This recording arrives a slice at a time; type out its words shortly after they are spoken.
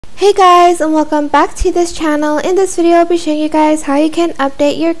Hey guys, and welcome back to this channel. In this video I'll be showing you guys how you can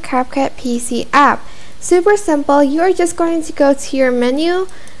update your CapCut PC app. Super simple. You are just going to go to your menu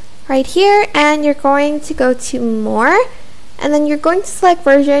right here and you're going to go to more, and then you're going to select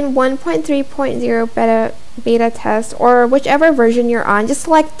version 1.3.0 beta test, or whichever version you're on. Just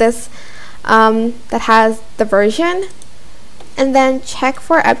select this that has the version, and then check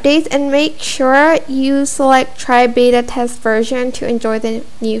for updates and make sure you select try beta test version to enjoy the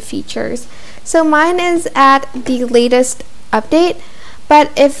new features. So mine is at the latest update,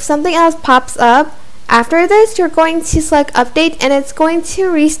 but if something else pops up after this, you're going to select update and it's going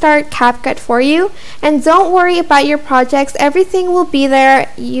to restart CapCut for you. And don't worry about your projects, everything will be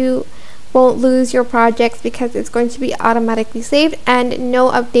there. You won't lose your projects because it's going to be automatically saved, and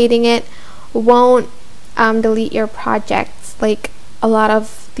no updating it won't delete your projects. Like a lot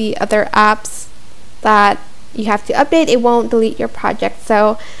of the other apps that you have to update, it won't delete your project,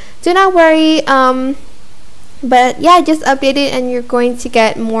 so do not worry. But yeah, just update it and you're going to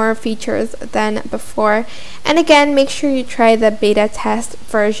get more features than before. And again, make sure you try the beta test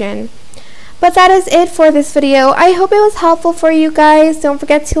version. But that is it for this video. I hope it was helpful for you guys. Don't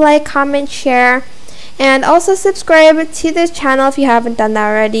forget to like, comment, share, and also subscribe to this channel if you haven't done that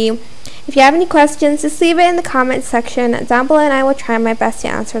already. If you have any questions, just leave it in the comment section down below and I will try my best to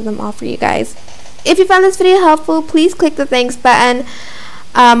answer them all for you guys. If you found this video helpful, please click the thanks button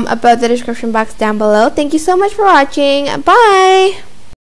above the description box down below. Thank you so much for watching. Bye!